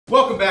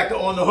back to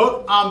On the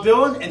Hook. I'm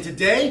Dylan, and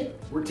today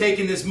we're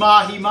taking this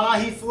Mahi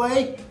Mahi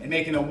filet and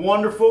making a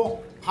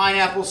wonderful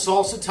pineapple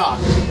salsa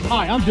taco.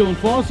 Hi, I'm Dylan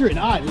Foster, and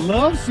I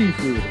love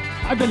seafood.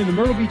 I've been in the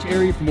Myrtle Beach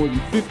area for more than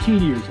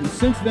 15 years, and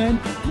since then,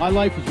 my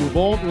life has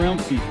revolved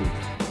around seafood.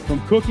 From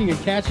cooking and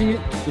catching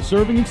it, to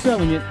serving and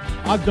selling it,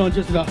 I've done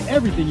just about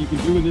everything you can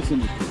do in this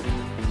industry.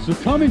 So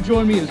come and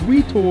join me as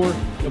we tour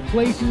the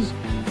places,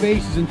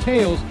 faces, and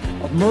tales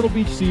of Myrtle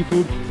Beach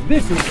seafood.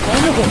 This is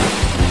On the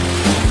Hook.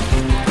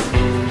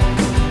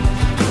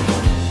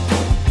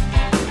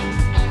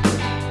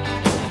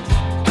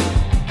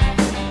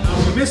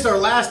 Missed our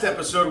last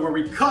episode where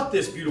we cut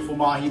this beautiful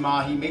Mahi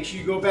Mahi. Make sure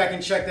you go back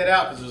and check that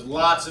out because there's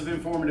lots of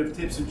informative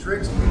tips and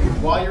tricks.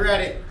 While you're at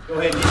it, go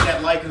ahead and hit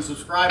that like and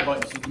subscribe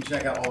button so you can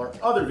check out all our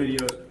other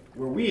videos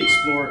where we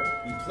explore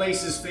the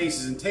places,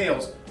 faces, and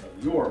tales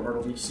of your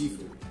Myrtle Beach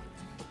seafood.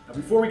 Now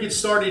before we get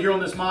started here on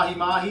this Mahi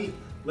Mahi,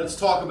 let's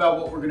talk about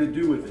what we're going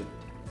to do with it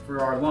for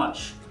our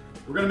lunch.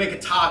 We're going to make a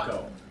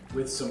taco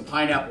with some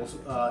pineapples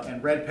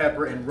and red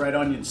pepper and red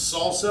onion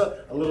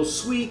salsa, a little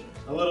sweet,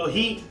 a little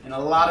heat, and a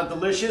lot of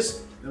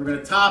delicious. Then we're going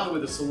to top it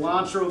with a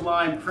cilantro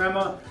lime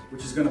crema,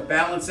 which is going to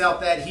balance out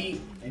that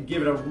heat and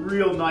give it a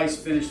real nice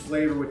finished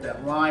flavor with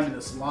that lime and the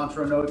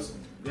cilantro notes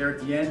there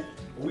at the end.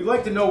 But we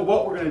like to know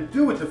what we're going to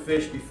do with the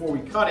fish before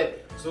we cut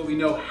it so that we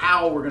know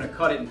how we're going to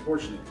cut it and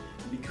portion it.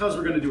 And because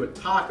we're going to do a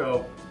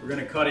taco, we're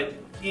going to cut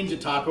it into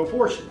taco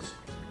portions.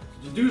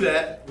 To do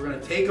that, we're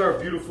going to take our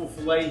beautiful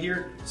filet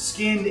here,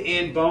 skinned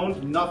and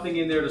boned, nothing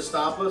in there to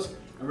stop us,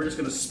 and we're just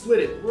going to split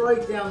it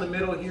right down the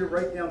middle here,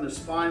 right down the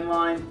spine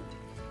line,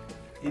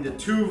 into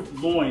two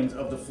loins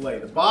of the filet.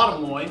 The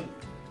bottom loin,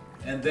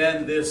 and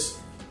then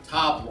this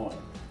top loin.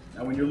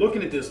 Now when you're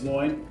looking at this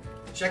loin,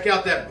 check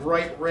out that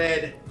bright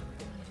red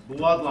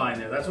bloodline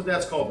there. That's what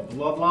that's called, the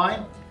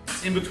bloodline.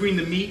 It's in between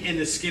the meat and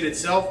the skin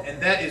itself,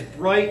 and that is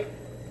bright,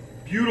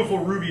 beautiful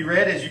ruby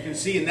red, as you can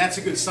see, and that's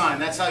a good sign.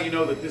 That's how you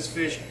know that this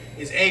fish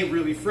is A,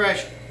 really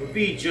fresh, but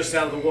B, just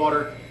out of the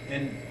water,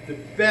 and the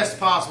best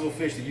possible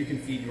fish that you can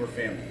feed your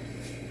family.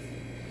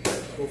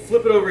 We'll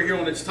flip it over here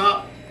on its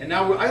top, and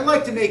now I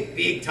like to make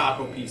big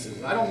taco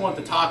pieces. I don't want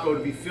the taco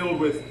to be filled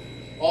with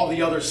all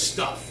the other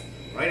stuff,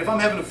 right? If I'm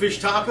having a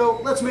fish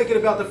taco, let's make it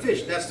about the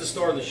fish. That's the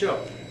star of the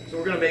show. So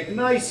we're gonna make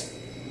nice,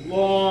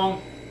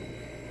 long,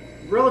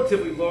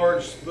 relatively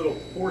large little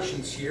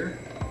portions here.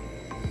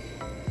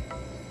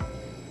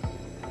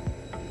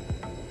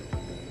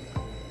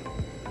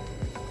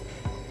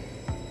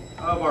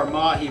 Of our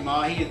Mahi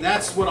Mahi, and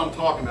that's what I'm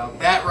talking about,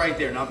 that right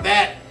there. Now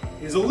that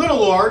is a little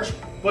large,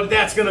 but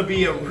that's gonna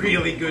be a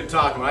really good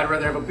taco. I'd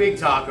rather have a big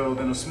taco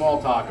than a small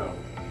taco.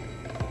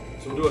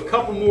 So we'll do a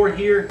couple more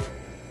here.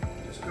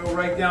 Just go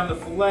right down the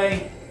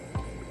filet.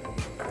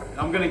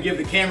 I'm gonna give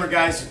the camera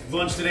guys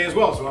lunch today as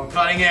well, so I'm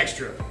cutting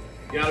extra.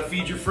 You gotta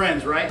feed your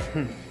friends, right?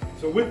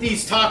 So with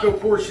these taco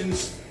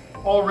portions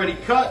already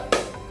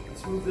cut,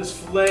 let's move this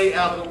filet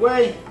out of the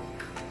way.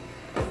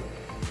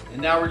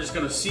 And now we're just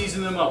going to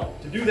season them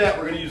up. To do that,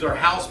 we're going to use our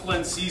house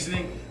blend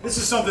seasoning. This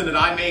is something that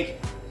I make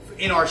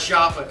in our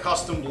shop, a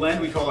custom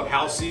blend. We call it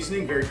house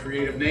seasoning, very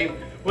creative name.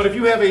 But if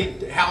you have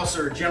a house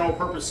or general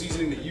purpose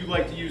seasoning that you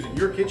like to use in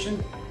your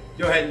kitchen,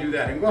 go ahead and do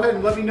that. And go ahead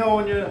and let me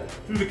know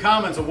through the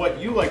comments of what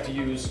you like to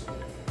use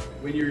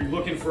when you're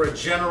looking for a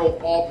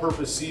general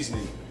all-purpose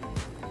seasoning.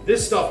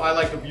 This stuff I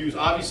like to use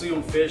obviously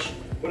on fish,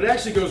 but it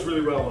actually goes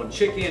really well on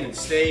chicken and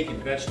steak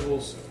and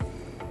vegetables.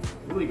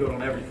 Really good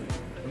on everything.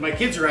 When my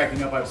kids are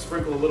acting up, I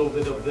sprinkle a little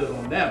bit of this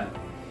on them,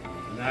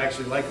 and I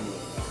actually like them a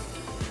little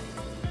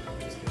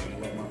bit. Just kidding,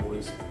 I love my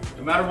boys.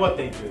 No matter what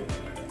they do.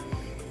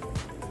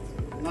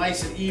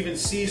 Nice and even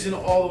season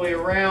all the way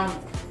around.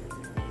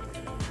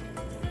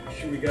 Make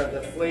sure we got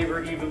that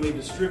flavor evenly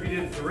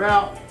distributed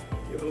throughout.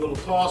 Give it a little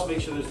toss,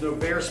 make sure there's no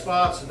bare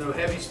spots and no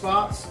heavy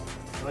spots.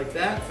 Like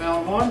that,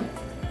 found one.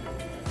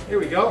 Here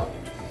we go.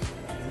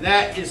 And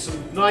that is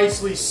some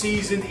nicely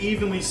seasoned,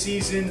 evenly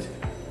seasoned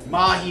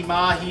Mahi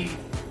Mahi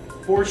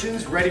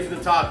portions ready for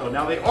the taco.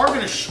 Now they are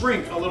going to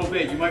shrink a little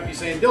bit. You might be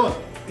saying, Dylan,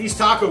 these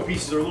taco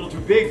pieces are a little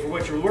too big for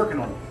what you're working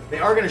on. They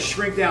are going to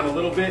shrink down a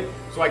little bit,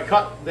 so I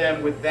cut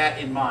them with that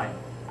in mind.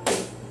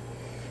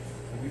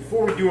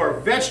 Before we do our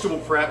vegetable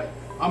prep,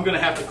 I'm going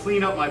to have to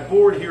clean up my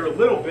board here a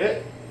little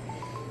bit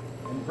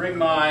and bring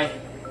my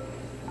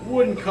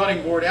wooden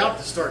cutting board out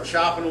to start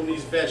chopping on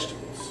these vegetables.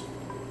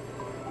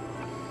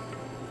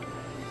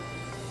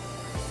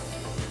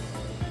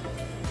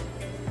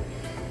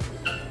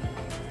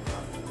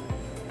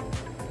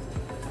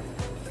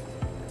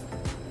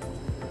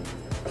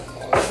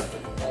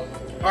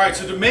 All right,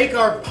 so to make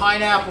our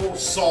pineapple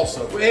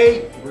salsa,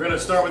 we're gonna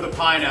start with the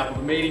pineapple,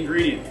 the main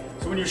ingredient.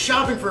 So when you're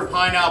shopping for a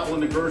pineapple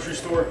in the grocery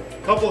store,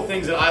 a couple of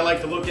things that I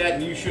like to look at,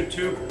 and you should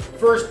too.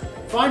 First,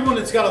 find one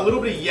that's got a little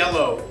bit of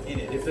yellow in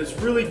it. If it's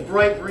really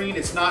bright green,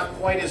 it's not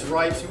quite as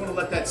ripe, so you wanna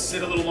let that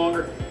sit a little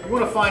longer. You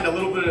wanna find a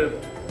little bit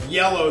of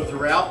yellow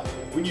throughout.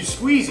 When you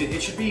squeeze it,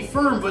 it should be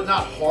firm but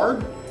not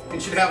hard.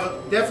 It should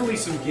have definitely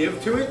some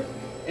give to it,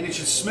 and it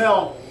should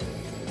smell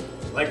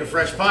like a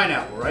fresh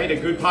pineapple, right? A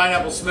good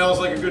pineapple smells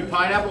like a good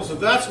pineapple, so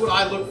that's what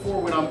I look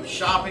for when I'm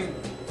shopping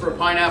for a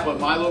pineapple at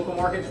my local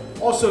market.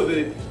 Also,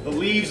 the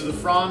leaves of the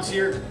fronds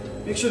here,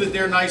 make sure that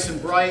they're nice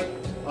and bright,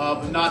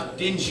 but not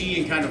dingy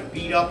and kind of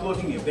beat up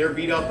looking. If they're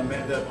beat up,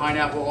 the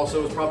pineapple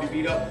also is probably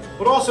beat up,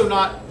 but also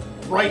not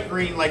bright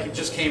green like it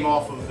just came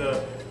off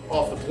the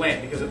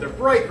plant, because if they're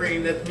bright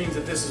green, that means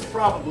that this is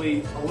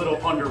probably a little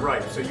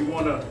underripe. So you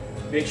want to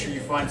make sure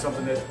you find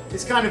something that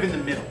is kind of in the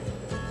middle.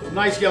 So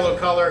nice yellow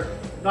color,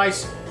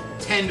 nice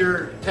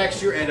tender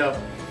texture, and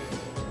a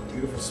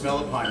beautiful smell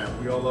of pineapple.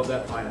 We all love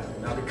that pineapple.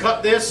 Now to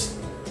cut this,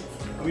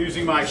 I'm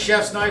using my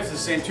chef's knife, the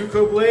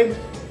Santuco blade.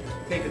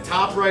 Take the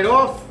top right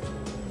off,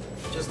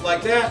 just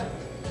like that.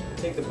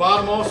 Take the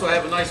bottom off so I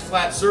have a nice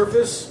flat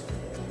surface.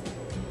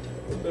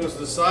 Put those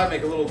to the side,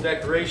 make a little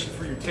decoration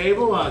for your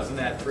table. Oh, isn't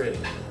that pretty?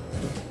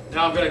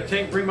 Now I'm going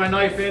to bring my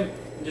knife in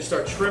and just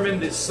start trimming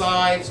the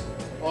sides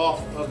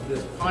off of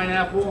this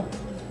pineapple.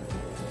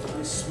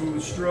 Nice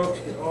smooth strokes,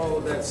 get all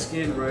of that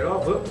skin right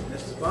off. Oop,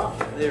 missed the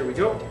spot. There we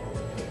go.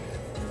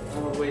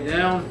 All the way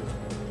down.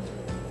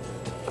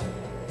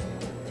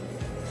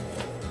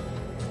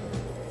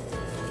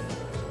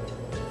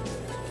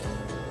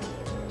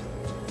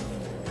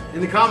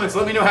 In the comments,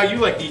 let me know how you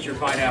like to eat your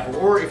pineapple,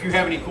 or if you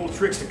have any cool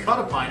tricks to cut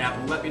a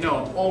pineapple, let me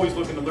know. I'm always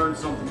looking to learn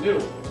something new.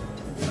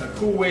 A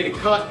cool way to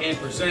cut and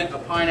present a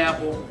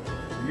pineapple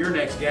for your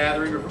next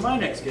gathering or for my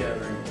next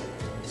gathering.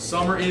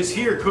 Summer is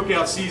here,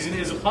 cookout season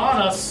is upon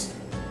us.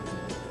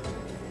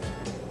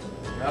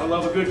 Gotta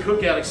love a good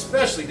cookout,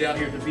 especially down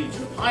here at the beach.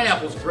 And the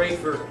pineapple is great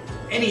for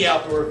any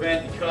outdoor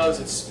event because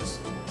it's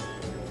just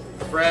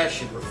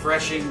fresh and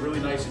refreshing, really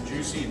nice and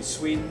juicy and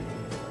sweet.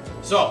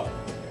 So,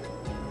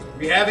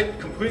 we have it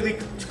completely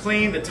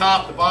clean. The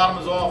top, the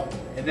bottom is off,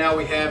 and now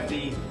we have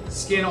the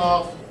skin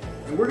off.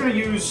 And we're going to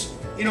use,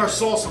 in our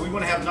salsa, we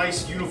want to have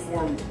nice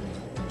uniform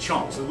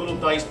chunks, so little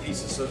diced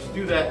pieces. So to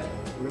do that,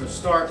 we're going to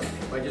start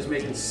by just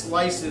making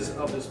slices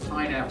of this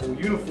pineapple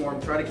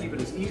uniform. Try to keep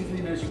it as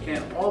even as you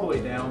can all the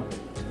way down.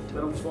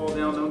 Let them fall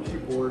down onto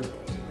your board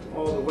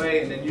all the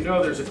way, and then you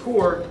know there's a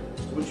core.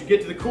 So once you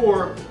get to the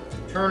core,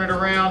 turn it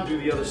around, do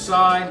the other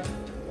side,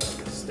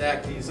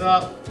 stack these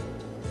up.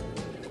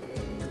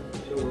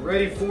 So we're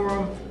ready for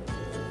them.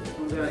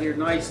 Come down here,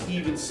 nice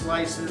even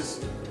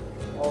slices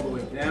all the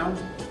way down.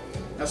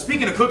 Now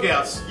speaking of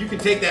cookouts, you can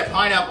take that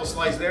pineapple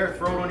slice there,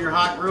 throw it on your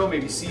hot grill,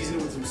 maybe season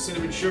it with some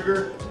cinnamon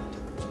sugar.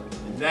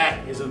 And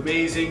that is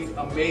amazing,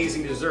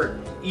 amazing dessert.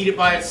 Eat it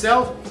by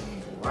itself,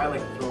 or I like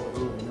to throw a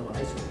little vanilla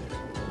ice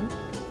cream.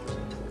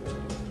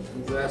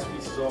 These last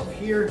pieces off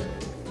here.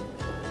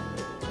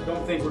 I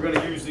don't think we're going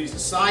to use these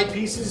side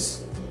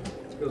pieces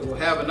because we'll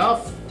have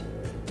enough.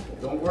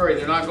 Don't worry,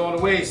 they're not going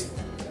to waste.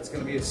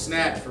 Going to be a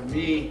snack for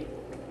me,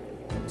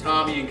 and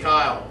Tommy, and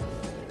Kyle.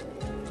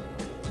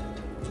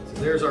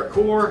 So there's our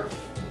core.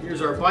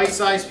 Here's our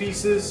bite-sized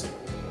pieces.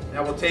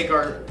 Now we'll take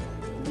our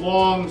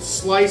long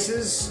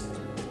slices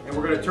and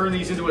we're going to turn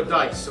these into a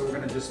dice. So we're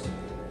going to just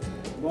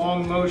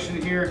long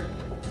motion here,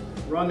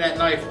 run that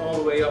knife all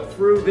the way up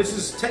through. This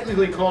is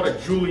technically called a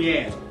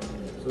julienne.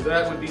 So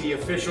that would be the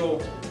official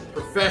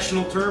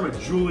professional term, a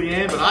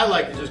julienne, but I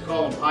like to just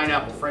call them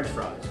pineapple French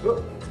fries.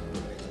 Whoop.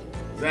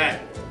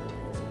 That.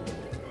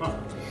 Huh.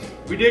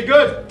 We did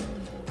good.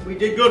 We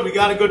did good. We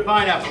got a good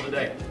pineapple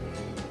today.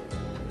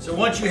 So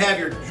once you have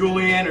your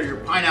julienne or your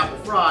pineapple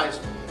fries,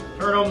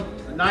 turn them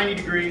at 90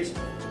 degrees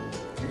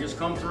and just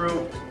come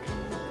through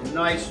in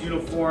nice,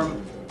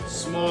 uniform,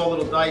 small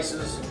little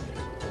dices.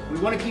 We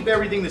want to keep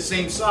everything the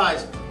same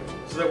size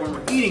so that when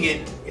we're eating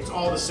it, it's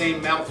all the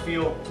same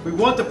mouthfeel. We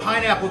want the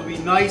pineapple to be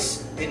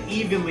nice and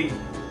evenly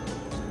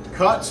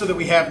cut so that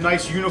we have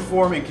nice,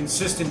 uniform, and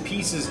consistent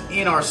pieces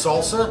in our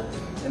salsa.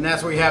 And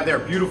that's what we have there,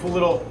 beautiful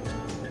little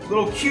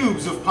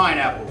cubes of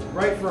pineapple,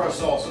 right for our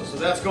salsa. So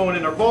that's going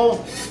in our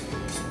bowl,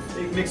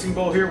 big mixing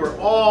bowl here where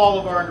all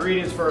of our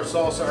ingredients for our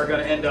salsa are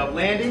gonna end up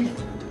landing.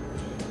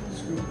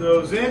 Scoop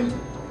those in,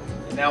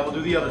 and now we'll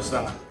do the other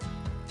side.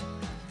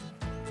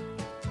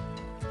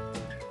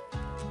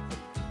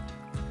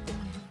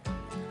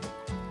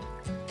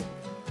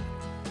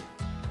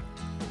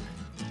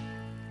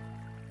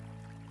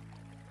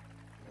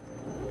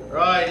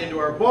 Right into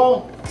our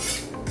bowl.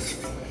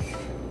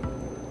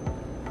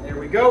 There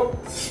we go.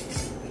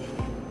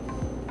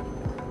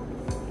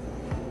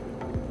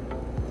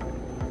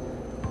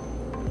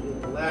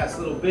 Get the last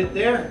little bit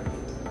there.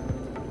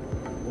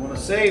 We want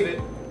to save it.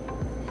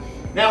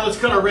 Now let's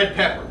cut our red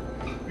pepper.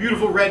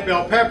 Beautiful red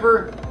bell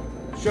pepper.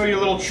 Show you a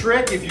little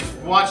trick. If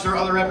you've watched our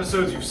other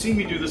episodes, you've seen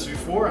me do this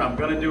before, and I'm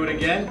going to do it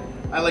again.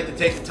 I like to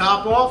take the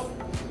top off,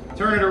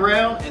 turn it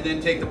around, and then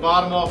take the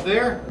bottom off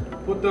there.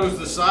 Put those to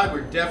the side.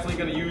 We're definitely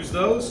going to use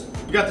those.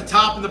 We got the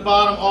top and the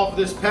bottom off of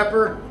this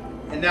pepper.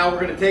 And now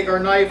we're going to take our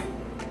knife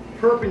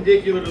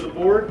perpendicular to the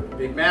board.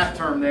 Big math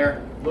term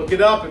there. Look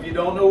it up if you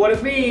don't know what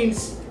it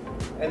means.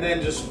 And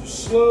then just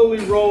slowly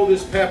roll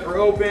this pepper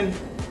open.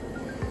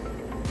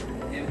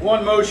 In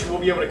one motion, we'll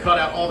be able to cut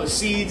out all the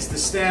seeds, the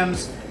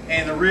stems,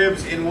 and the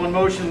ribs in one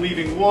motion,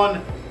 leaving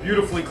one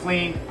beautifully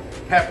clean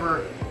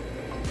pepper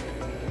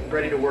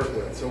ready to work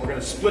with. So we're going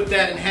to split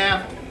that in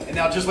half. And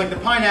now just like the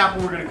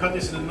pineapple, we're going to cut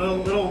this into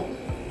little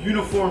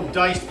uniform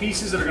diced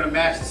pieces that are going to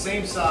match the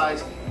same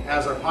size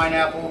as our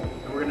pineapple.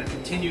 And we're going to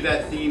continue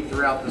that theme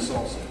throughout the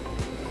salsa.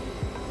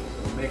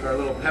 We'll make our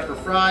little pepper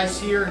fries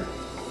here.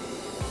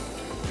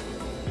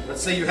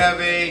 Let's say you have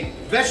a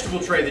vegetable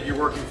tray that you're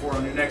working for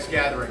on your next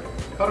gathering.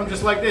 Cut them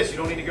just like this. You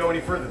don't need to go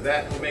any further.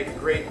 That will make a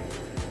great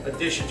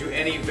addition to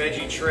any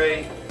veggie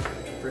tray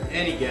for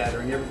any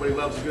gathering. Everybody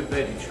loves a good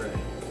veggie tray.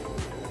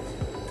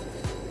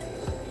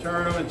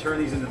 Turn them and turn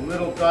these into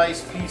little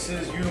diced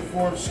pieces,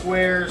 uniform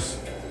squares.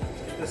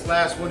 Get this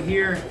last one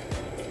here.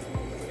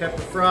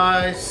 Pepper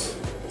fries.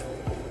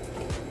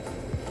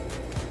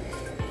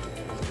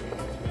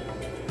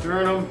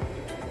 Turn them.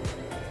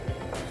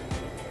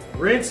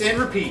 Rinse and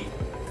repeat.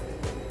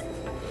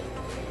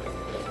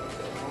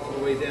 All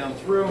the way down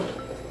through.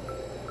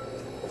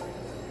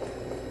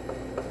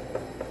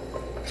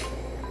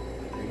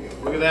 There you go.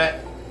 Look at that.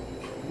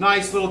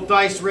 Nice little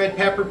diced red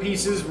pepper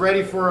pieces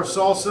ready for our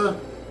salsa.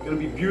 Going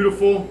to be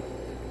beautiful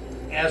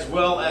as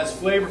well as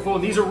flavorful.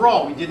 And these are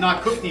raw. We did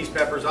not cook these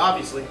peppers,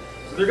 obviously.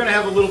 So they're going to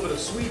have a little bit of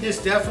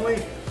sweetness,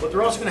 definitely, but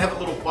they're also going to have a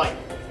little bite,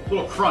 a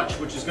little crunch,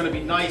 which is going to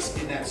be nice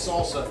in that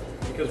salsa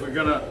because we're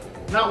going to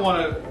not want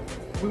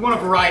to, we want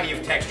a variety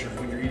of textures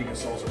when you're eating a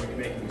salsa, when you're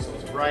making a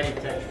salsa. Variety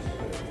of textures.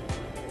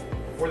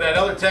 For that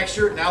other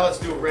texture, now let's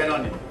do a red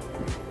onion.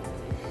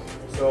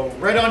 So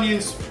red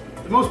onions,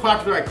 the most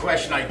popular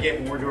question I get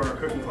when we're doing our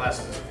cooking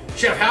classes is,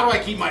 Chef, how do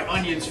I keep my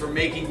onions from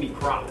making me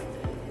cry?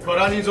 Cut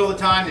onions all the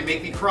time, they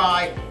make me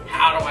cry.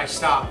 How do I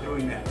stop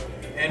doing that?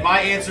 And my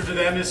answer to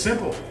them is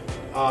simple.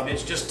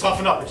 It's just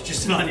toughen up. It's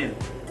just an onion.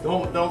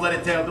 Don't let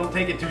it down. Don't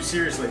take it too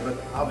seriously. But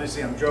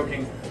obviously, I'm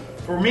joking.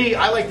 For me,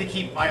 I like to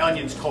keep my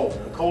onions cold.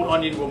 A cold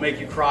onion will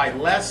make you cry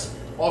less.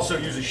 Also,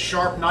 use a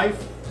sharp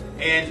knife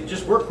and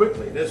just work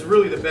quickly. That's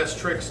really the best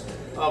tricks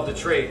of the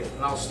trade.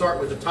 And I'll start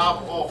with the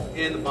top off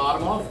and the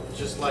bottom off,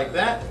 just like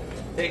that.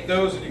 Take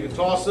those and you can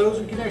toss those.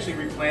 You can actually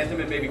replant them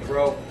and maybe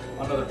grow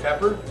another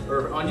pepper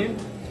or onion.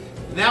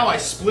 Now I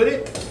split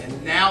it,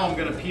 and now I'm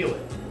going to peel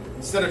it.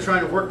 Instead of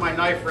trying to work my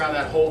knife around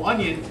that whole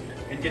onion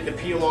and get the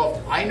peel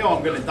off, I know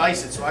I'm going to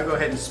dice it, so I go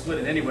ahead and split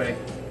it anyway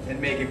and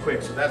make it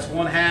quick. So that's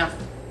one half,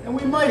 and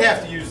we might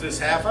have to use this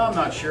half, I'm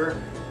not sure.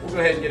 We'll go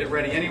ahead and get it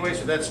ready anyway.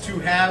 So that's 2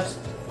 halves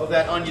of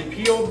that onion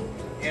peeled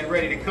and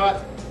ready to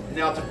cut.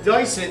 Now to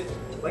dice it,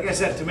 like I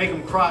said, to make you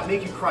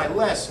cry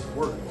less,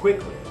 work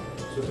quickly.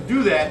 So to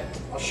do that,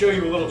 I'll show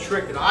you a little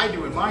trick that I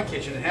do in my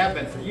kitchen and have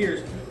been for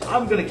years.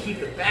 I'm going to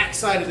keep the back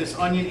side of this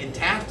onion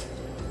intact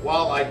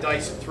while I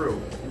dice it through.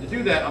 And to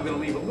do that, I'm going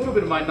to leave a little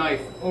bit of my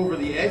knife over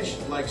the edge,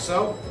 like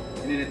so.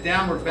 And in a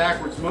downward,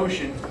 backwards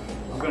motion,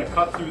 I'm going to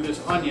cut through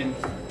this onion.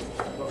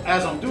 But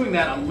as I'm doing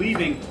that, I'm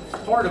leaving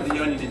part of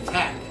the onion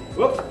intact.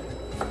 Whoop.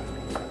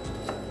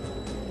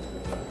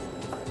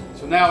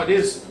 So now it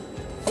is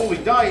fully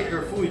diced,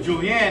 or fully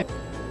julienne,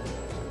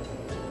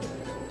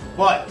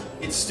 but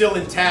it's still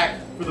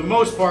intact. For the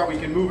most part, we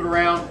can move it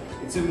around.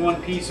 It's in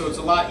one piece, so it's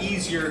a lot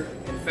easier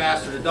and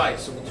faster to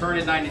dice. So we'll turn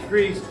it 90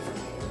 degrees,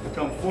 we'll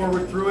come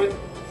forward through it,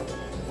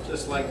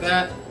 just like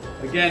that.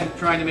 Again,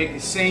 trying to make the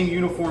same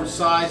uniform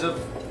size of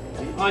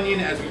the onion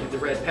as we did the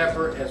red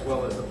pepper, as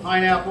well as the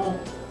pineapple.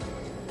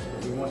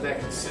 We want that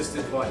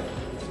consistent bite.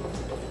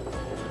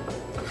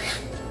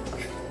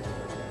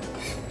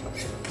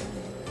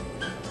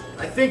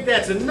 I think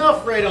that's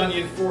enough red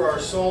onion for our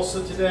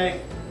salsa today.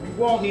 We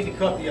won't need to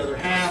cut the other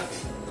half.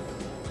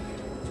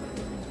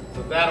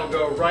 So that'll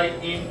go right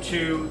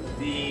into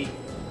the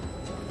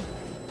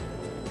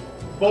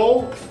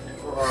bowl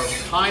for our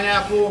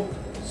pineapple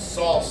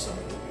salsa.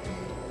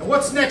 And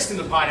what's next in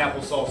the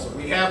pineapple salsa?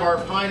 We have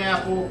our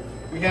pineapple,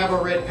 we have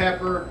our red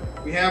pepper,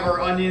 we have our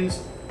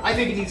onions. I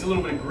think it needs a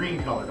little bit of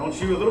green color, don't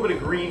you? A little bit of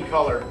green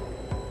color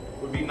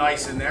would be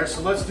nice in there.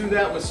 So let's do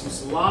that with some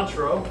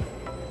cilantro.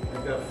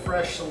 I've got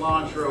fresh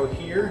cilantro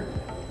here,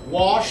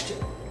 washed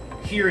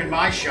here in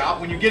my shop.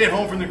 When you get it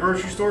home from the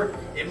grocery store,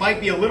 it might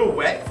be a little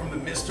wet from the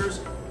misters.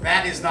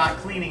 That is not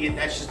cleaning it,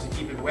 that's just to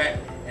keep it wet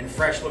and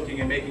fresh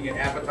looking and making it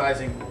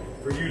appetizing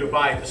for you to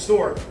buy at the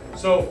store.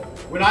 So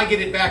when I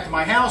get it back to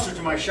my house or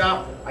to my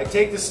shop, I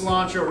take the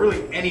cilantro,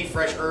 really any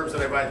fresh herbs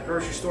that I buy at the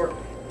grocery store,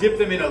 dip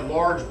them in a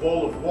large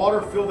bowl of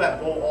water, fill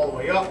that bowl all the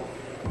way up,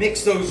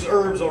 mix those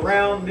herbs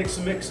around, mix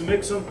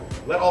them,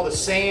 let all the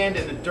sand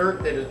and the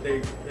dirt that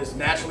is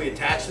naturally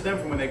attached to them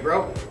from when they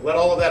grow, let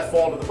all of that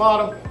fall to the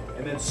bottom,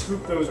 and then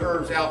scoop those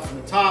herbs out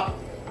from the top,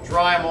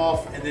 dry them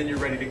off, and then you're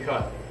ready to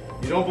cut.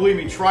 You don't believe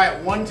me? Try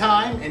it one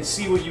time and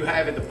see what you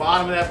have at the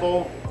bottom of that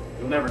bowl.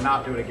 You'll never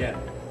not do it again.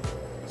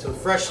 So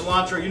fresh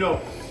cilantro, you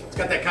know, it's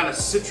got that kind of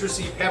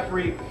citrusy,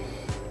 peppery,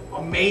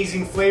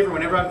 amazing flavor.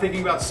 Whenever I'm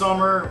thinking about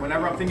summer,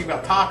 whenever I'm thinking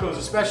about tacos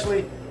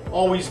especially,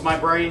 always my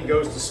brain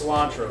goes to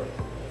cilantro.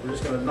 We're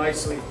just going to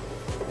nicely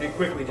and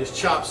quickly just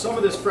chop some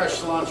of this fresh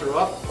cilantro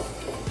up.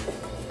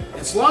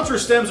 And cilantro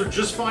stems are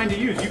just fine to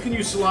use. You can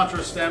use cilantro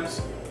stems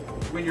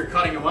when you're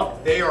cutting them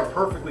up. They are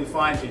perfectly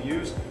fine to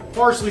use.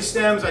 Parsley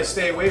stems I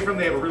stay away from.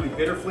 They have a really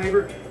bitter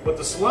flavor. But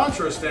the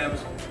cilantro stems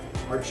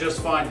are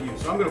just fine to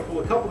use. So I'm going to pull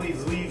a couple of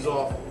these leaves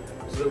off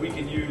so that we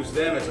can use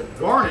them as a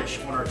garnish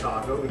on our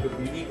taco, because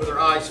we eat with our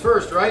eyes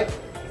first, right?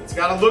 It's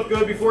got to look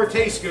good before it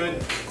tastes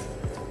good.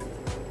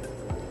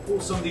 Pull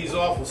some of these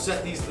off. We'll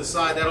set these to the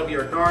side. That'll be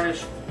our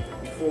garnish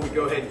before we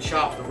go ahead and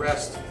chop the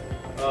rest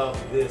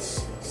of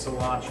this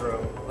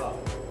cilantro up.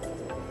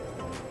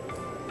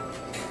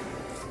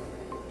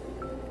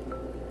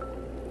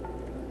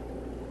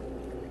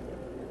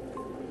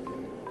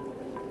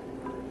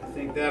 I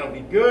think that'll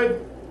be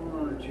good.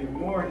 One or two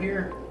more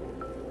here.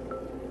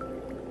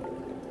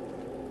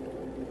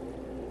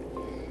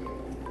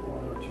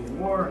 One or two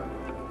more.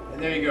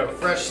 And there you go,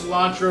 fresh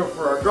cilantro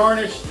for our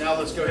garnish. Now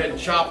let's go ahead and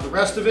chop the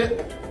rest of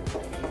it.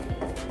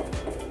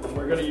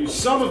 We're going to use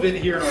some of it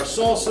here in our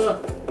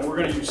salsa, and we're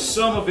going to use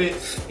some of it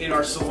in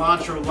our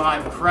cilantro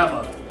lime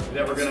crema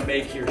that we're going to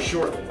make here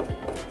shortly. So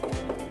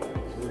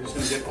we're just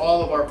going to get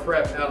all of our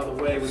prep out of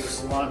the way with the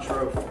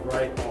cilantro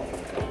right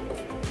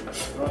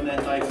off. Run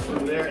that knife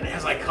through there, and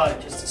as I cut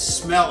it, just the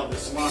smell of the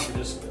cilantro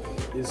just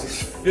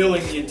is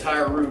filling the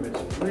entire room.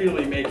 It's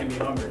really making me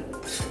hungry.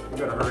 We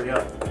got to hurry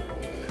up.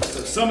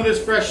 So some of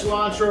this fresh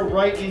cilantro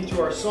right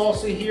into our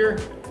salsa here.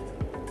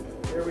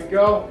 There we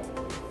go.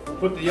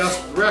 We'll put the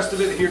rest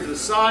of it here to the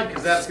side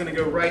because that's going to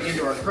go right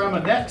into our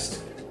crema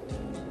next.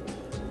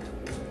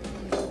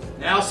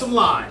 Now some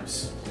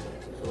limes.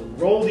 So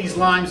roll these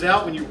limes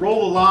out. When you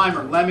roll a lime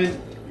or lemon,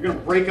 you're going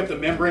to break up the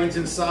membranes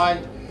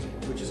inside,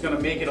 which is going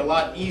to make it a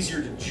lot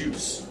easier to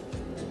juice.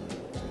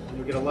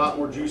 You'll get a lot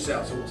more juice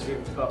out. So we'll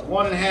take cut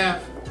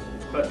 1.5,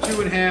 cut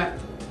 2.5,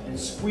 and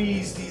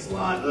squeeze these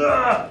limes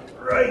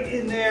right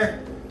in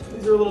there.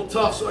 These are a little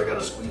tough, so I got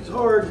to squeeze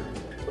hard.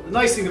 But the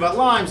nice thing about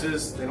limes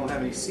is they don't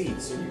have any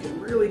seeds, so you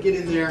can really get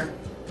in there,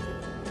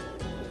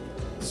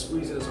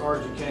 squeeze it as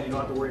hard as you can. You don't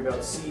have to worry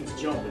about seeds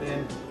jumping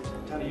in.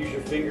 Kind of use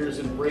your fingers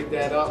and break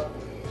that up.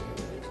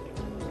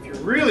 If you're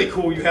really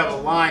cool, you have a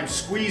lime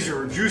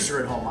squeezer or juicer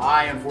at home.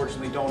 I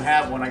unfortunately don't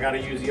have one. I got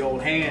to use the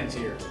old hands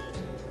here.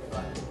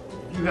 But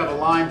if you have a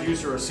lime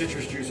juicer or a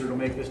citrus juicer, it'll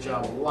make this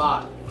job a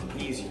lot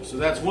easier. So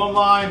that's one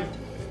lime.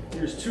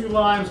 Here's 2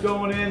 limes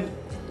going in.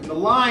 And the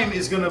lime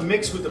is going to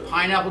mix with the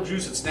pineapple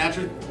juice. It's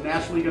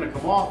naturally going to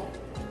come off,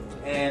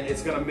 and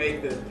it's going to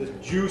make the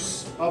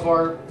juice of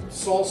our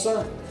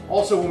salsa.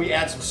 Also, when we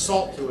add some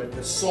salt to it,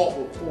 the salt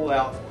will pull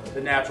out the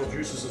natural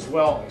juices as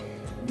well,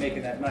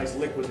 making that nice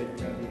liquid that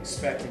you're going to be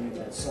expecting in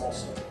that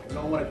salsa. We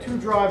don't want it too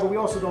dry, but we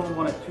also don't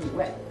want it too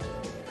wet.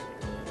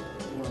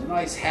 We want a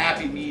nice,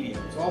 happy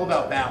medium. It's all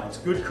about balance.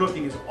 Good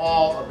cooking is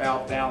all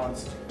about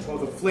balance,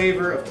 both of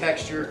flavor, of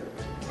texture,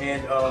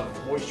 and of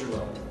moisture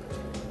level.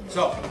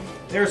 So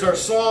there's our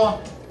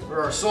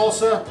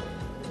salsa.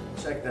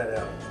 Check that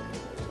out.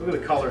 Look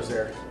at the colors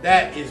there.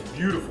 That is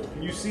beautiful.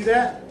 Can you see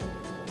that?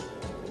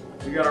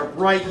 We got our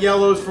bright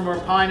yellows from our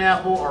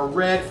pineapple, our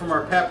red from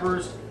our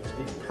peppers,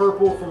 the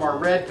purple from our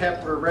red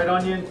pepper, red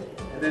onion,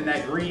 and then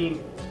that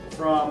green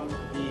from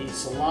the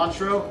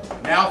cilantro.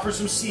 Now for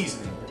some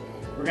seasoning.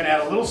 We're going to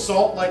add a little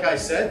salt, like I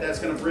said. That's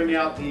going to bring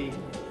out the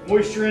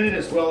moisture in it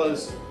as well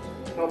as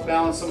help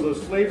balance some of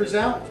those flavors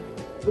out.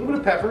 A little bit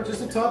of pepper,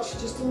 just a touch,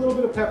 just a little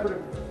bit of pepper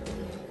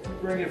to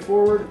bring it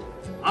forward.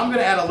 I'm going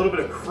to add a little bit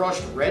of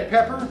crushed red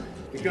pepper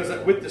because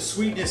with the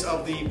sweetness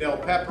of the bell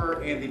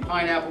pepper and the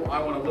pineapple, I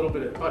want a little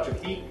bit of touch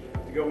of heat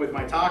to go with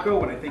my taco.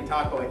 When I think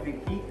taco, I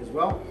think heat as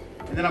well.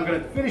 And then I'm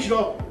going to finish it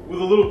off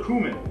with a little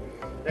cumin.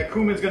 That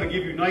cumin is going to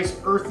give you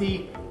nice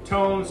earthy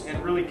tones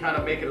and really kind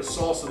of make it a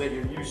salsa that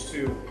you're used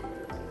to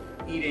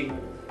eating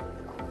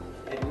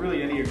at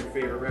really any of your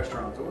favorite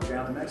restaurants. Oh, we're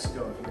down in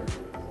Mexico here.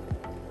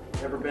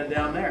 Never been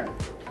down there.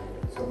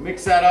 So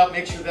mix that up,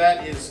 make sure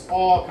that is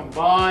all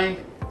combined,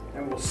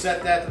 and we'll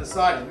set that to the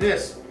side. And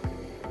this,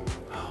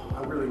 oh,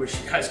 I really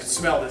wish you guys could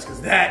smell this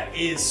because that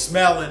is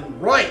smelling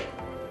right.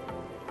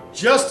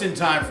 Just in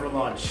time for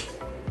lunch.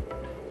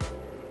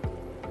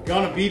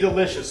 Gonna be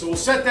delicious. So we'll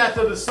set that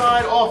to the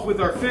side off with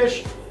our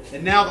fish.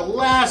 And now the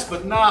last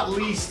but not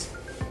least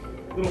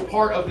little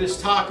part of this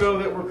taco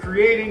that we're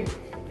creating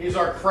is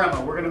our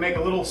crema. We're gonna make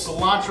a little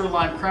cilantro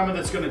lime crema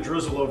that's gonna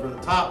drizzle over the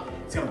top.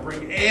 It's gonna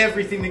bring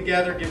everything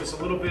together, give us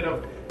a little bit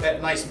of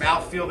that nice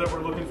mouthfeel that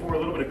we're looking for, a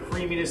little bit of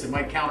creaminess that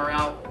might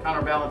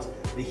counterbalance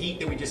the heat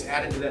that we just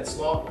added to that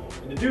slaw.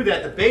 And to do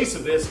that, the base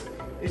of this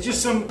is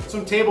just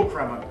some table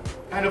crema,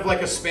 kind of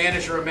like a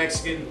Spanish or a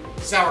Mexican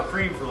sour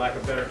cream, for lack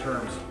of better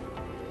terms.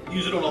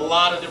 Use it on a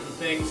lot of different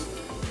things.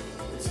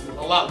 It's a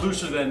lot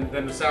looser than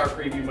the sour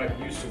cream you might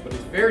be used to, but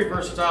it's very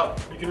versatile.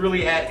 You can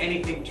really add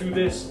anything to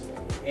this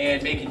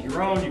and make it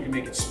your own. You can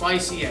make it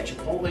spicy, add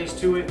chipotles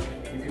to it.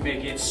 You can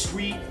make it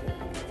sweet.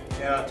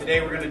 Today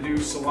we're going to do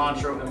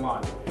cilantro and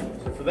lime.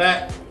 So for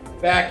that,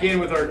 back in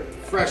with our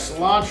fresh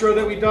cilantro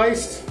that we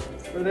diced,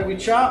 or that we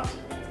chopped,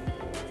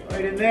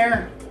 right in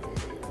there.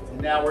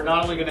 And now we're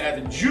not only going to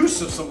add the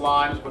juice of some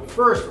limes, but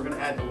first we're going to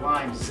add the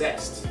lime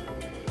zest.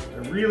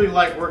 I really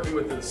like working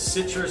with the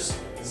citrus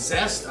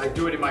zest. I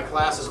do it in my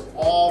classes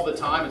all the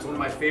time. It's one of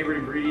my favorite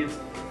ingredients.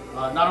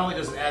 Not only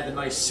does it add the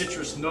nice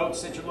citrus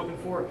notes that you're looking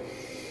for,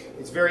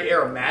 it's very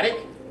aromatic.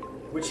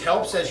 which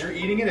helps as you're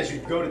eating it. As you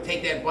go to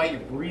take that bite,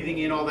 you're breathing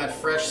in all that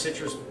fresh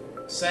citrus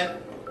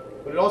scent,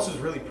 but it also is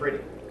really pretty.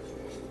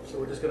 So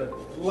we're just gonna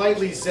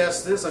lightly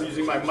zest this. I'm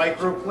using my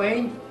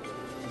microplane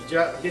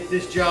to get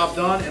this job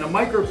done. And a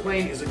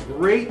microplane is a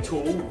great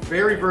tool,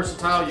 very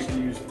versatile. You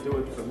can do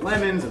it for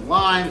lemons and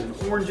limes and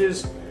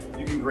oranges.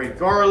 You can grate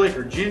garlic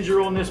or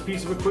ginger on this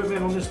piece of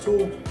equipment, on this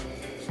tool.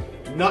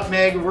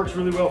 Nutmeg works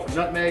really well for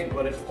nutmeg,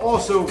 but it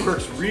also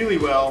works really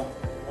well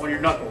on your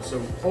knuckles. So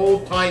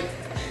hold tight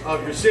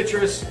of your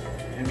citrus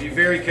and be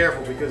very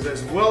careful, because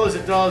as well as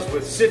it does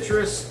with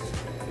citrus,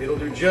 it'll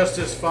do just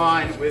as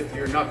fine with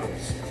your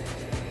knuckles.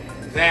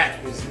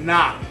 That is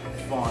not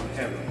fun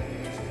ever.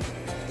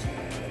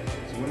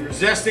 So when you're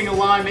zesting a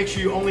lime, make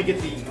sure you only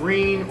get the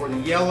green or the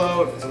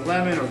yellow if it's a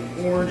lemon, or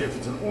the orange if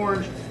it's an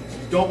orange.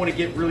 You don't want to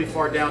get really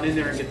far down in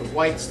there and get the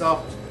white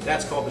stuff.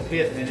 That's called the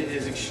pith, and it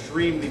is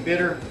extremely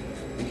bitter.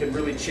 It can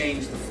really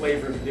change the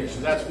flavor of the dish.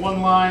 So that's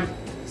one lime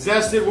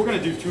zested. We're going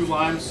to do 2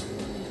 limes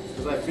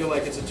because I feel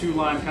like it's a 2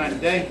 lime kind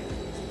of day.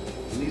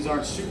 And these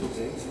aren't super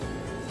big.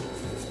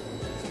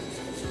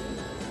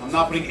 I'm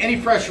not putting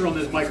any pressure on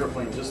this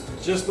microplane.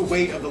 Just the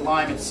weight of the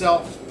lime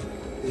itself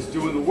is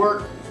doing the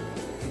work.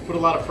 If you put a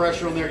lot of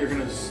pressure on there, you're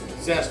going to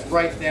zest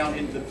right down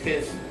into the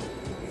pith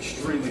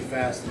extremely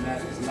fast, and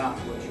that is not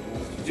what you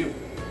want to do.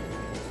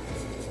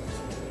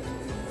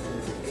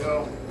 There we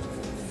go.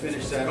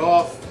 Finish that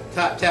off.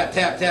 Tap, tap,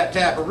 tap, tap,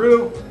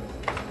 tap-a-roo.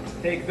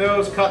 Take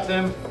those, cut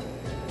them.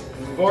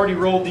 And we've already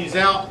rolled these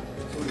out.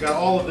 So we've got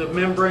all of the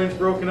membranes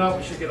broken up.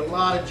 We should get a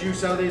lot of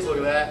juice out of these. Look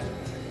at that.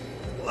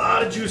 A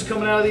lot of juice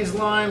coming out of these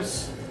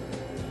limes.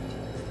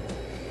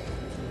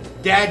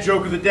 Dad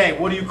joke of the day.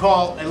 What do you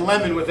call a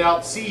lemon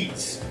without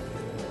seeds?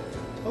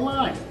 A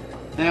lime.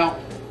 Now,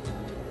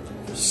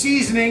 for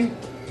seasoning,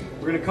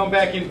 we're going to come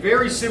back in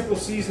very simple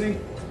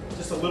seasoning.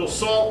 Just a little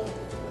salt.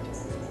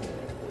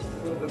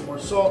 A little bit more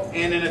salt,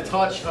 and then a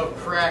touch of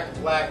cracked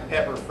black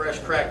pepper, fresh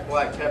cracked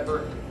black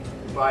pepper.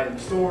 You buy it in the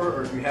store,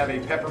 or if you have a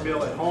pepper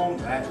mill at home,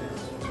 that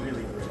is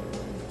really great.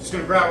 Just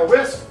gonna grab a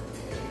whisk,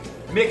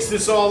 mix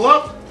this all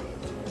up,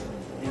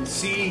 and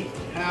see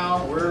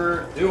how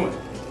we're doing.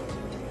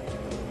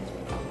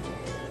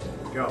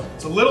 There we go.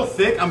 It's a little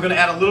thick. I'm gonna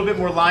add a little bit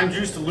more lime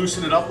juice to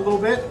loosen it up a little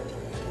bit,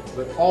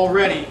 but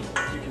already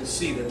you can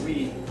see that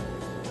we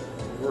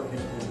are working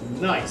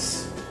with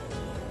nice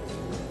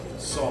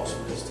sauce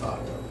for this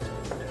taco.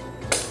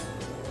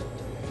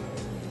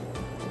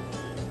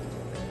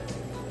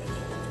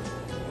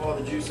 All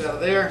the juice out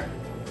of there.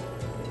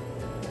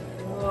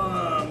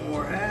 One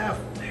more half.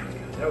 There we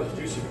go. That was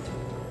juicy.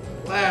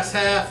 Last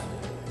half.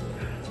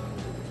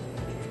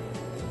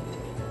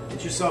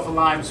 Get yourself a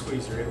lime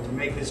squeezer. It will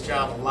make this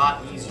job a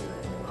lot easier.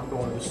 I'm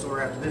going to the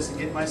store after this and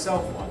getting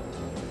myself one.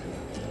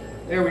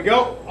 There we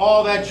go.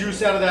 All that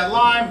juice out of that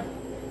lime.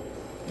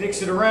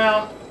 Mix it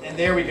around, and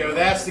there we go.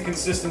 That's the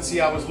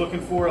consistency I was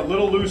looking for. A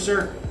little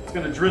looser. It's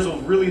going to drizzle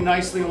really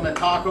nicely on that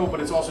taco, but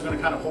it's also going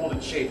to kind of hold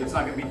its shape. It's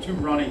not going to be too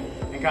runny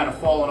and kind of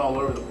falling all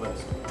over the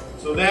place.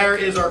 So there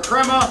is our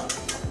crema.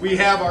 We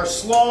have our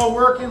slaw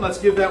working. Let's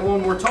give that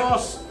one more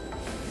toss.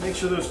 Make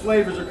sure those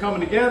flavors are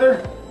coming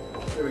together.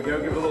 There we go.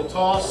 Give it a little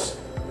toss.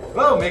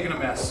 Oh, making a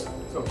mess.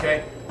 It's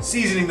okay.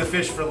 Seasoning the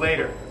fish for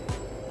later.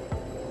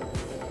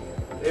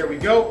 There we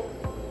go.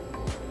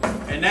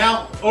 And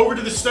now over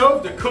to the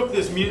stove to cook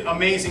this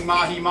amazing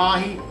Mahi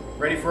Mahi,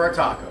 ready for our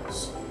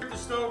tacos. At the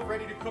stove,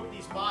 ready to cook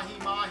these Mahi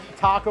Mahi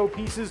taco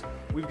pieces.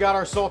 We've got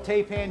our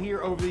saute pan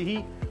here over the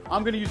heat.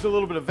 I'm going to use a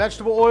little bit of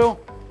vegetable oil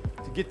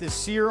to get this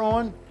sear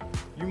on.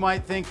 You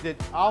might think that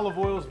olive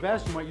oil is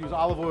best. You might use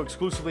olive oil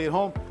exclusively at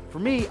home. For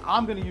me,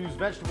 I'm going to use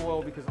vegetable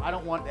oil because I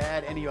don't want to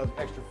add any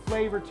extra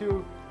flavor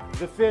to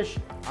the fish.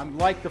 I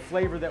like the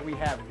flavor that we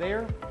have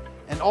there.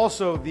 And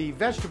also the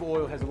vegetable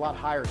oil has a lot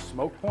higher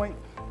smoke point.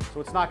 So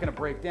it's not going to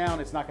break down,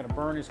 it's not going to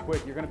burn as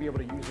quick. You're going to be able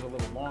to use it a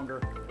little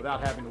longer without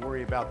having to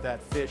worry about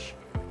that fish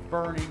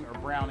burning or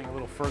browning a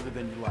little further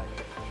than you like.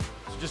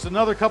 So just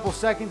another couple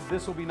seconds,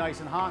 this will be nice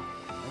and hot,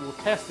 and we'll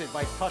test it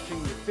by touching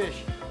the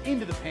fish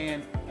into the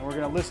pan, and we're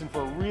going to listen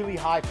for a really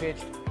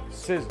high-pitched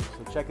sizzle.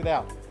 So check it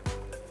out.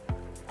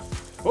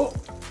 Oh,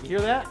 you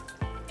hear that?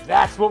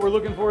 That's what we're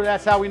looking for.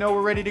 That's how we know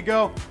we're ready to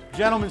go.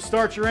 Gentlemen,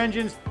 start your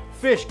engines.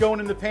 Fish going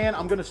in the pan.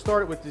 I'm going to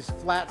start it with these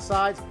flat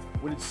sides.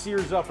 When it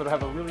sears up, it'll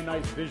have a really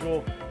nice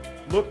visual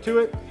look to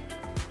it.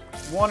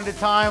 One at a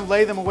time,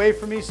 lay them away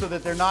from me so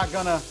that they're not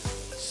gonna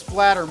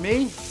splatter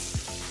me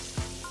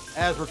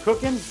as we're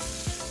cooking.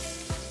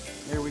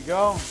 There we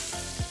go.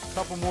 A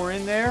couple more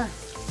in there.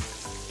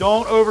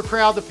 Don't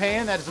overcrowd the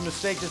pan. That is a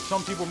mistake that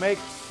some people make.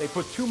 They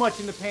put too much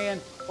in the pan,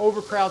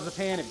 overcrowds the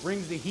pan, it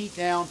brings the heat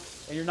down,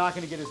 and you're not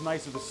gonna get as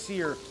nice of a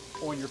sear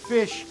on your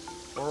fish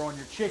or on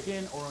your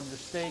chicken or on your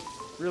steak,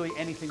 really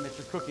anything that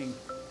you're cooking.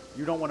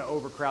 You don't want to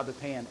overcrowd the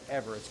pan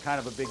ever. It's kind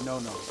of a big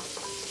no-no.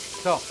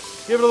 So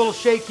give it a little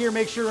shake here.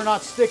 Make sure we're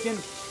not sticking.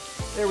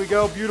 There we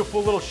go.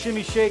 Beautiful little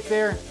shimmy shake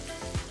there.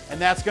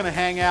 And that's going to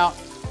hang out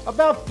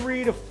about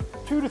 2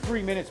 to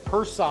 3 minutes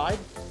per side.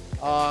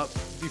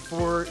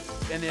 before,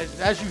 and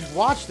as you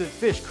watch the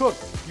fish cook,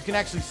 you can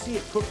actually see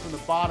it cook from the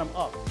bottom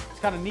up. It's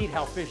kind of neat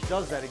how fish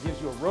does that. It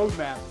gives you a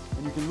roadmap,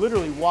 and you can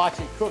literally watch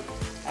it cook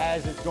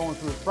as it's going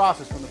through its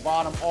process from the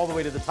bottom all the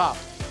way to the top.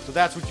 So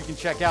that's what you can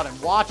check out and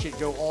watch it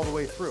go all the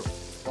way through.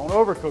 Don't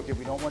overcook it.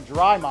 We don't want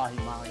dry mahi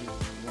mahi.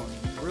 We want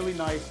really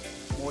nice,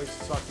 moist,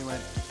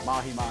 succulent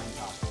mahi mahi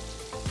taco.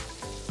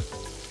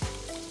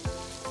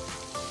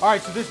 All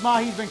right, so this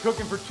mahi's been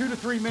cooking for 2 to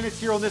 3 minutes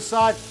here on this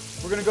side.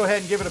 We're gonna go ahead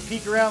and give it a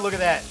peek around. Look at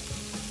that.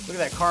 Look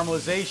at that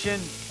caramelization.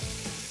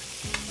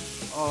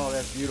 Oh,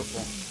 that's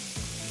beautiful.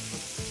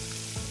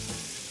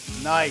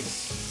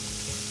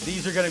 Nice.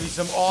 These are gonna be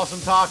some awesome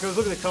tacos.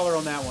 Look at the color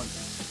on that one.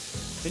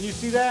 Can you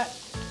see that?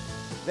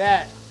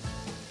 That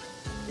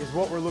is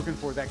what we're looking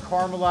for. That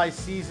caramelized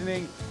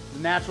seasoning. The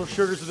natural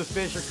sugars of the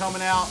fish are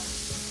coming out.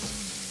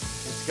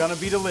 It's gonna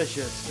be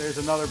delicious. There's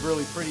another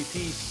really pretty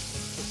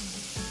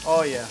piece.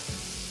 Oh yeah.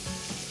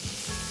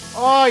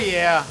 Oh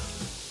yeah.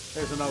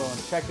 There's another one.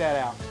 Check that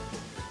out.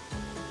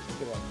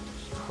 Look at that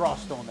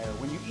crust on there.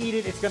 When you eat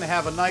it, it's gonna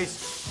have a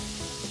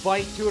nice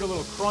bite to it, a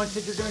little crunch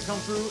that you're gonna come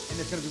through, and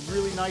it's gonna be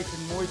really nice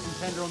and moist and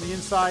tender on the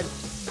inside.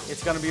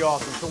 It's gonna be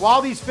awesome. So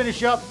while these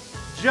finish up,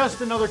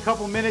 just another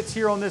couple minutes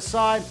here on this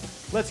side,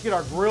 let's get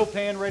our grill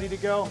pan ready to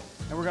go,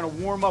 and we're gonna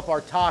warm up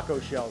our taco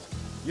shells.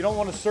 You don't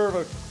wanna serve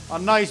a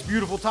nice,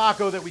 beautiful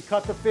taco that we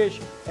cut the fish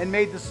and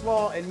made the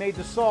slaw and made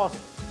the sauce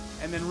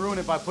and then ruin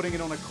it by putting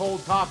it on a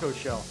cold taco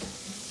shell.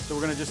 So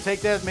we're gonna just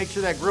take that, make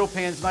sure that grill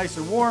pan's nice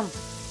and warm,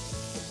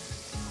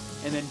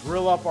 and then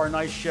grill up our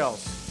nice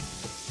shells.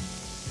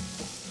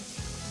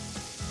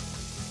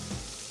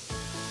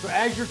 So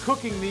as you're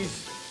cooking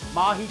these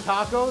mahi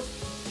tacos,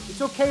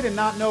 it's okay to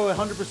not know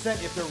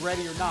 100% if they're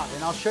ready or not.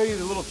 And I'll show you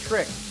the little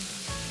trick.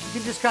 You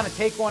can just kind of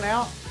take one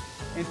out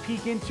and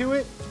peek into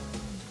it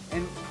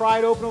and pry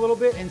it open a little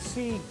bit and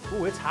see,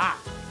 ooh, it's hot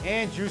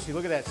and juicy.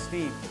 Look at that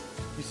steam.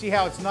 You see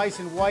how it's nice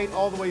and white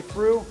all the way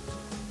through?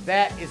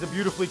 That is a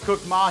beautifully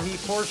cooked mahi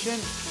portion.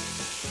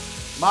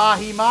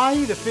 Mahi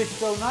mahi, the fish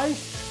so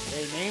nice,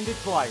 they named it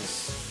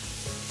twice.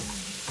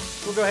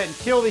 We'll go ahead and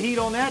kill the heat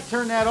on that,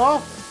 turn that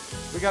off.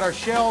 We got our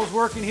shells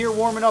working here,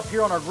 warming up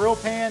here on our grill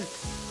pan.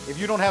 If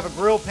you don't have a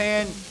grill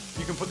pan,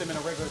 you can put them in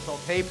a regular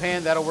saute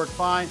pan, that'll work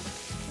fine.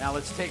 Now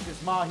let's take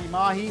this mahi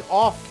mahi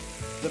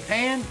off the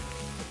pan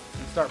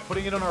and start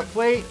putting it on our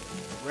plate,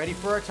 ready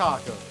for our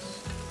tacos.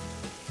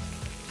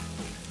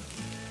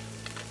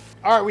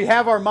 All right, we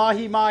have our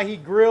mahi mahi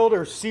grilled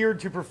or seared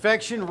to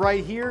perfection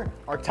right here.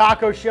 Our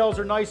taco shells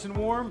are nice and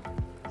warm.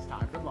 It's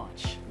time for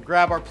lunch.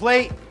 Grab our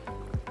plate,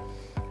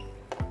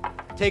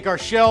 take our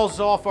shells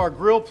off our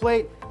grill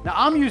plate. Now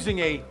I'm using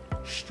a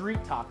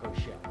street taco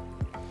shell,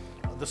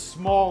 the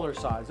smaller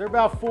size. They're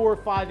about 4 or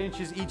 5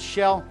 inches each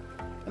shell.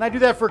 And I do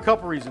that for a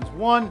couple reasons.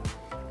 One,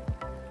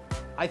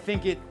 I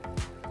think it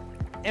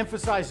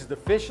emphasizes the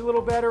fish a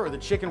little better, or the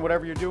chicken,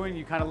 whatever you're doing.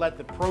 You kind of let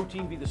the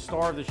protein be the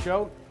star of the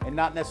show and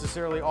not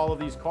necessarily all of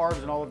these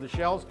carbs and all of the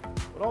shells.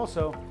 But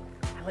also,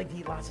 I like to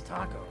eat lots of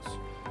tacos.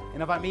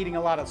 And if I'm eating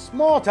a lot of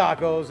small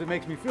tacos, it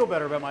makes me feel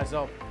better about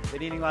myself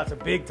than eating lots of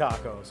big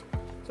tacos.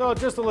 So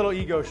just a little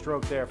ego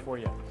stroke there for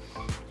you.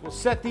 So we'll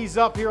set these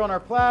up here on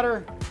our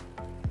platter.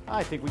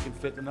 I think we can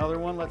fit another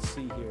one. Let's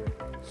see here.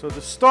 So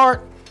to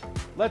start,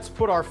 let's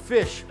put our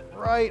fish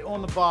right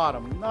on the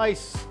bottom.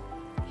 Nice,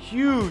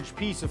 huge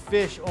piece of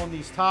fish on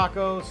these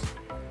tacos.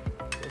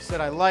 Like I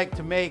said, I like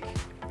to make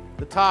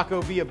the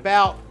taco be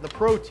about the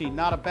protein,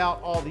 not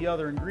about all the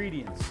other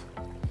ingredients.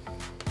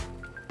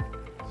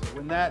 So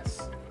with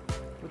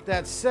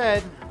that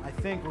said, I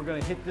think we're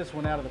gonna hit this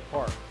one out of the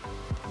park.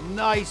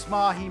 Nice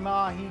mahi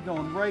mahi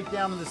going right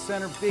down in the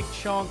center, big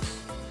chunks.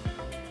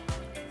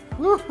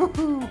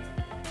 Woo-hoo-hoo.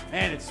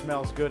 Man, it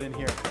smells good in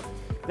here.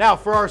 Now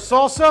for our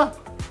salsa,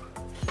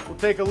 we'll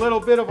take a little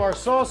bit of our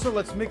salsa.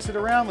 Let's mix it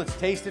around. Let's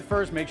taste it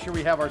first. Make sure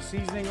we have our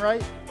seasoning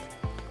right.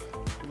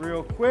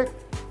 Real quick.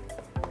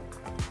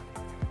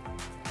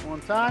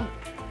 One time.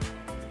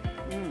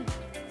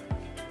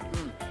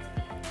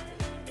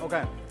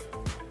 Okay.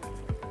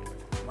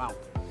 Wow.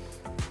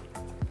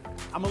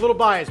 I'm a little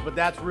biased, but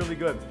that's really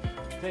good.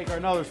 Take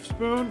another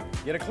spoon.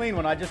 Get a clean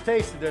one. I just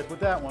tasted this with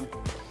that one.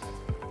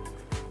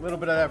 A little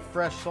bit of that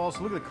fresh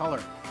salsa. Look at the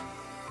color.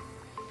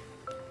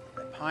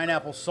 That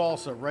pineapple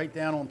salsa right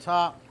down on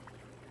top.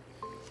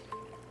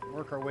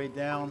 Work our way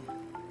down.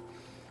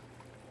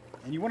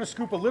 And you want to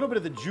scoop a little bit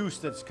of the juice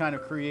that's kind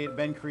of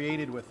been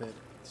created with it.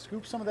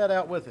 Scoop some of that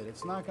out with it.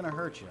 It's not going to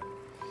hurt you.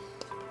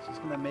 It's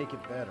just going to make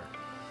it better.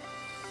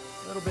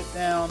 A little bit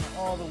down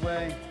all the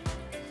way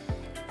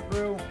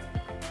through.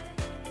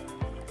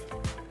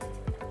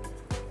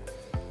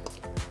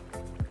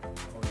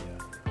 Oh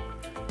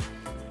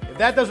yeah. If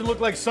that doesn't look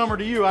like summer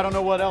to you, I don't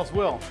know what else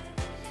will.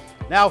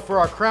 Now for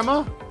our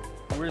crema,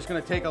 we're just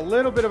going to take a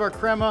little bit of our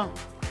crema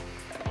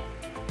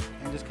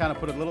and just kind of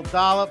put a little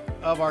dollop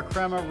of our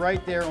crema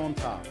right there on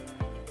top.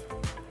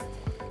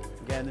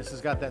 Again, this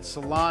has got that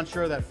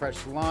cilantro, that fresh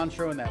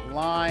cilantro and that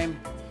lime.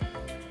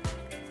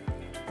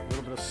 A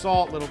little bit of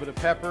salt, a little bit of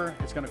pepper.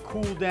 It's going to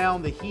cool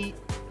down the heat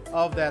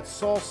of that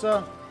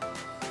salsa.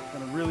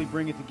 Gonna really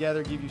bring it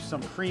together, give you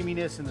some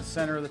creaminess in the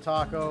center of the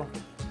taco,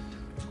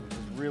 which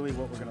is really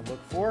what we're gonna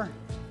look for.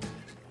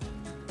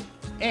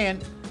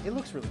 And it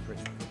looks really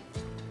pretty.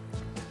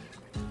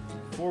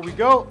 Before we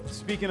go,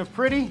 speaking of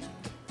pretty,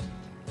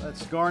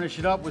 let's garnish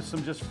it up with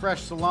some just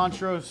fresh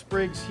cilantro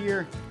sprigs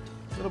here.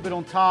 A little bit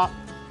on top,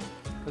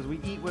 because we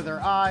eat with our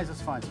eyes.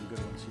 Let's find some good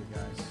ones here,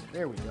 guys.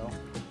 There we go.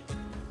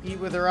 Eat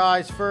with our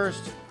eyes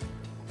first.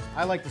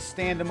 I like to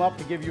stand them up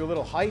to give you a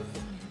little height.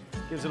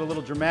 Gives it a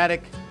little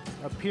dramatic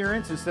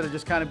appearance. Instead of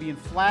just kind of being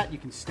flat, you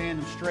can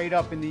stand them straight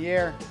up in the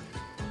air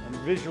and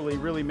visually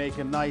really make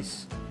a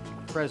nice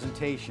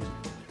presentation.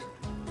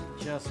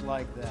 Just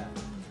like that.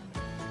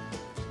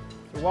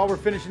 So while we're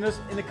finishing this,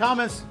 in the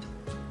comments,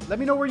 let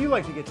me know where you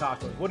like to get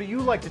tacos. What do you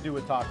like to do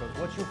with tacos?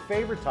 What's your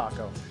favorite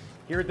taco?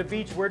 Here at the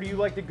beach, where do you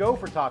like to go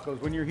for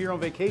tacos when you're here on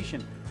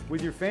vacation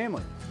with your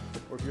family?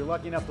 Or if you're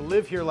lucky enough to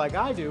live here like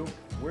I do,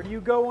 where do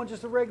you go on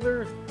just a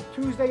regular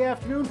Tuesday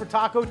afternoon for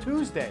Taco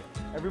Tuesday?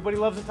 Everybody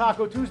loves a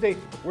Taco Tuesday.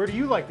 Where do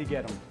you like to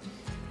get them?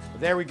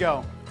 But there we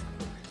go.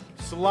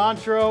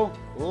 Cilantro,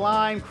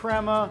 lime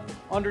crema.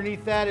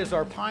 Underneath that is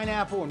our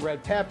pineapple and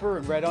red pepper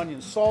and red onion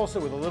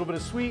salsa with a little bit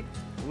of sweet,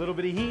 a little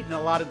bit of heat, and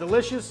a lot of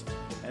delicious.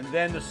 And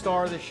then the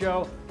star of the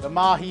show, the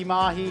Mahi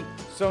Mahi.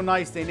 So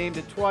nice, they named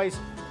it twice.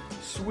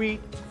 Sweet,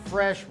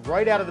 fresh,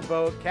 right out of the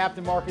boat.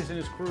 Captain Marcus and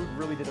his crew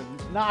really did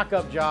a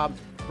knock-up job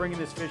bringing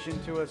this fish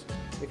into us.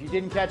 If you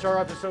didn't catch our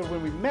episode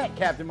when we met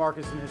Captain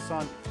Marcus and his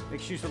son,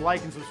 make sure you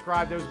like and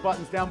subscribe, those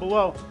buttons down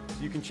below so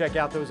you can check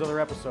out those other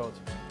episodes.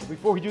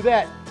 Before we do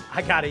that,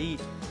 I gotta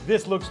eat.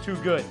 This looks too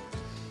good.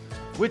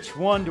 Which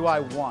one do I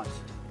want?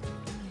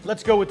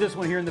 Let's go with this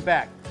one here in the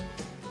back.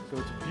 So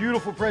it's a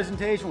beautiful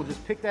presentation. We'll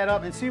just pick that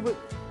up and see what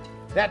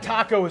that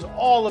taco is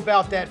all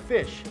about. That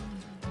fish.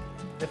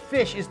 The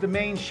fish is the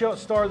main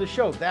star of the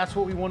show. That's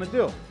what we want to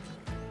do.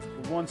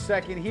 For 1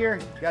 second here,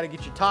 you got to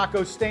get your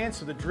taco stand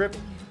so the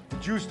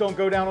juice don't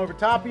go down over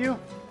top of you.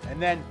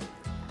 And then,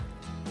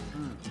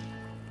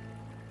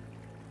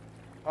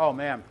 oh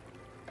man,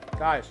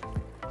 guys,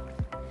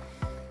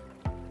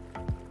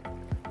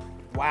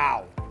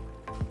 wow.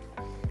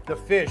 The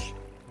fish,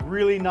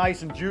 really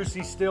nice and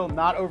juicy still,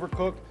 not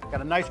overcooked. Got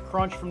a nice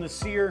crunch from the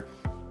sear.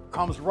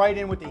 Comes right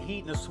in with the heat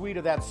and the sweet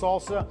of that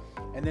salsa.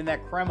 And then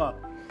that crema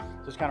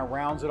just kind of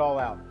rounds it all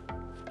out.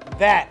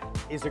 That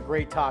is a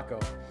great taco.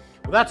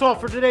 Well, that's all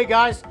for today,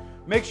 guys.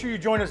 Make sure you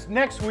join us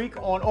next week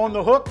on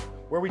The Hook,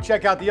 where we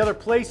check out the other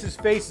places,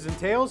 faces, and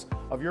tales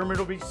of your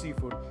Myrtle Beach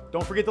seafood.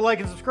 Don't forget to like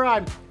and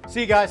subscribe.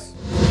 See you guys.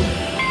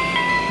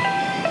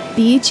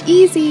 Beach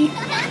easy.